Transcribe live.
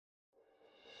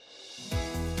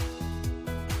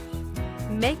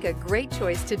Make a great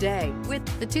choice today with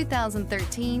the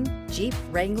 2013 Jeep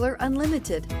Wrangler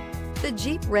Unlimited. The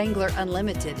Jeep Wrangler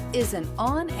Unlimited is an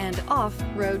on- and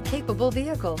off-road capable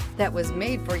vehicle that was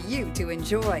made for you to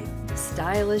enjoy.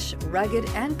 Stylish, rugged,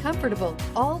 and comfortable,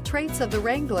 all traits of the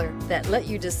Wrangler that let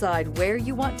you decide where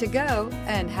you want to go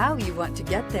and how you want to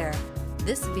get there.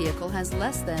 This vehicle has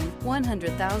less than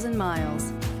 100,000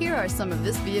 miles. Here are some of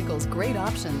this vehicle's great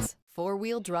options: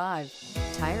 four-wheel drive,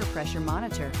 tire pressure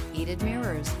monitor, heated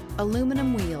mirrors,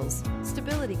 aluminum wheels,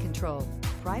 stability control,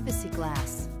 privacy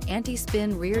glass,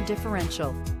 anti-spin rear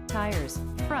differential, tires,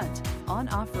 front,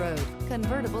 on-off road,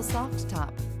 convertible soft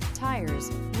top,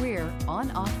 tires, rear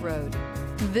on-off road.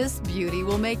 This beauty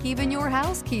will make even your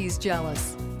house keys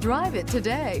jealous. Drive it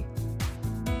today.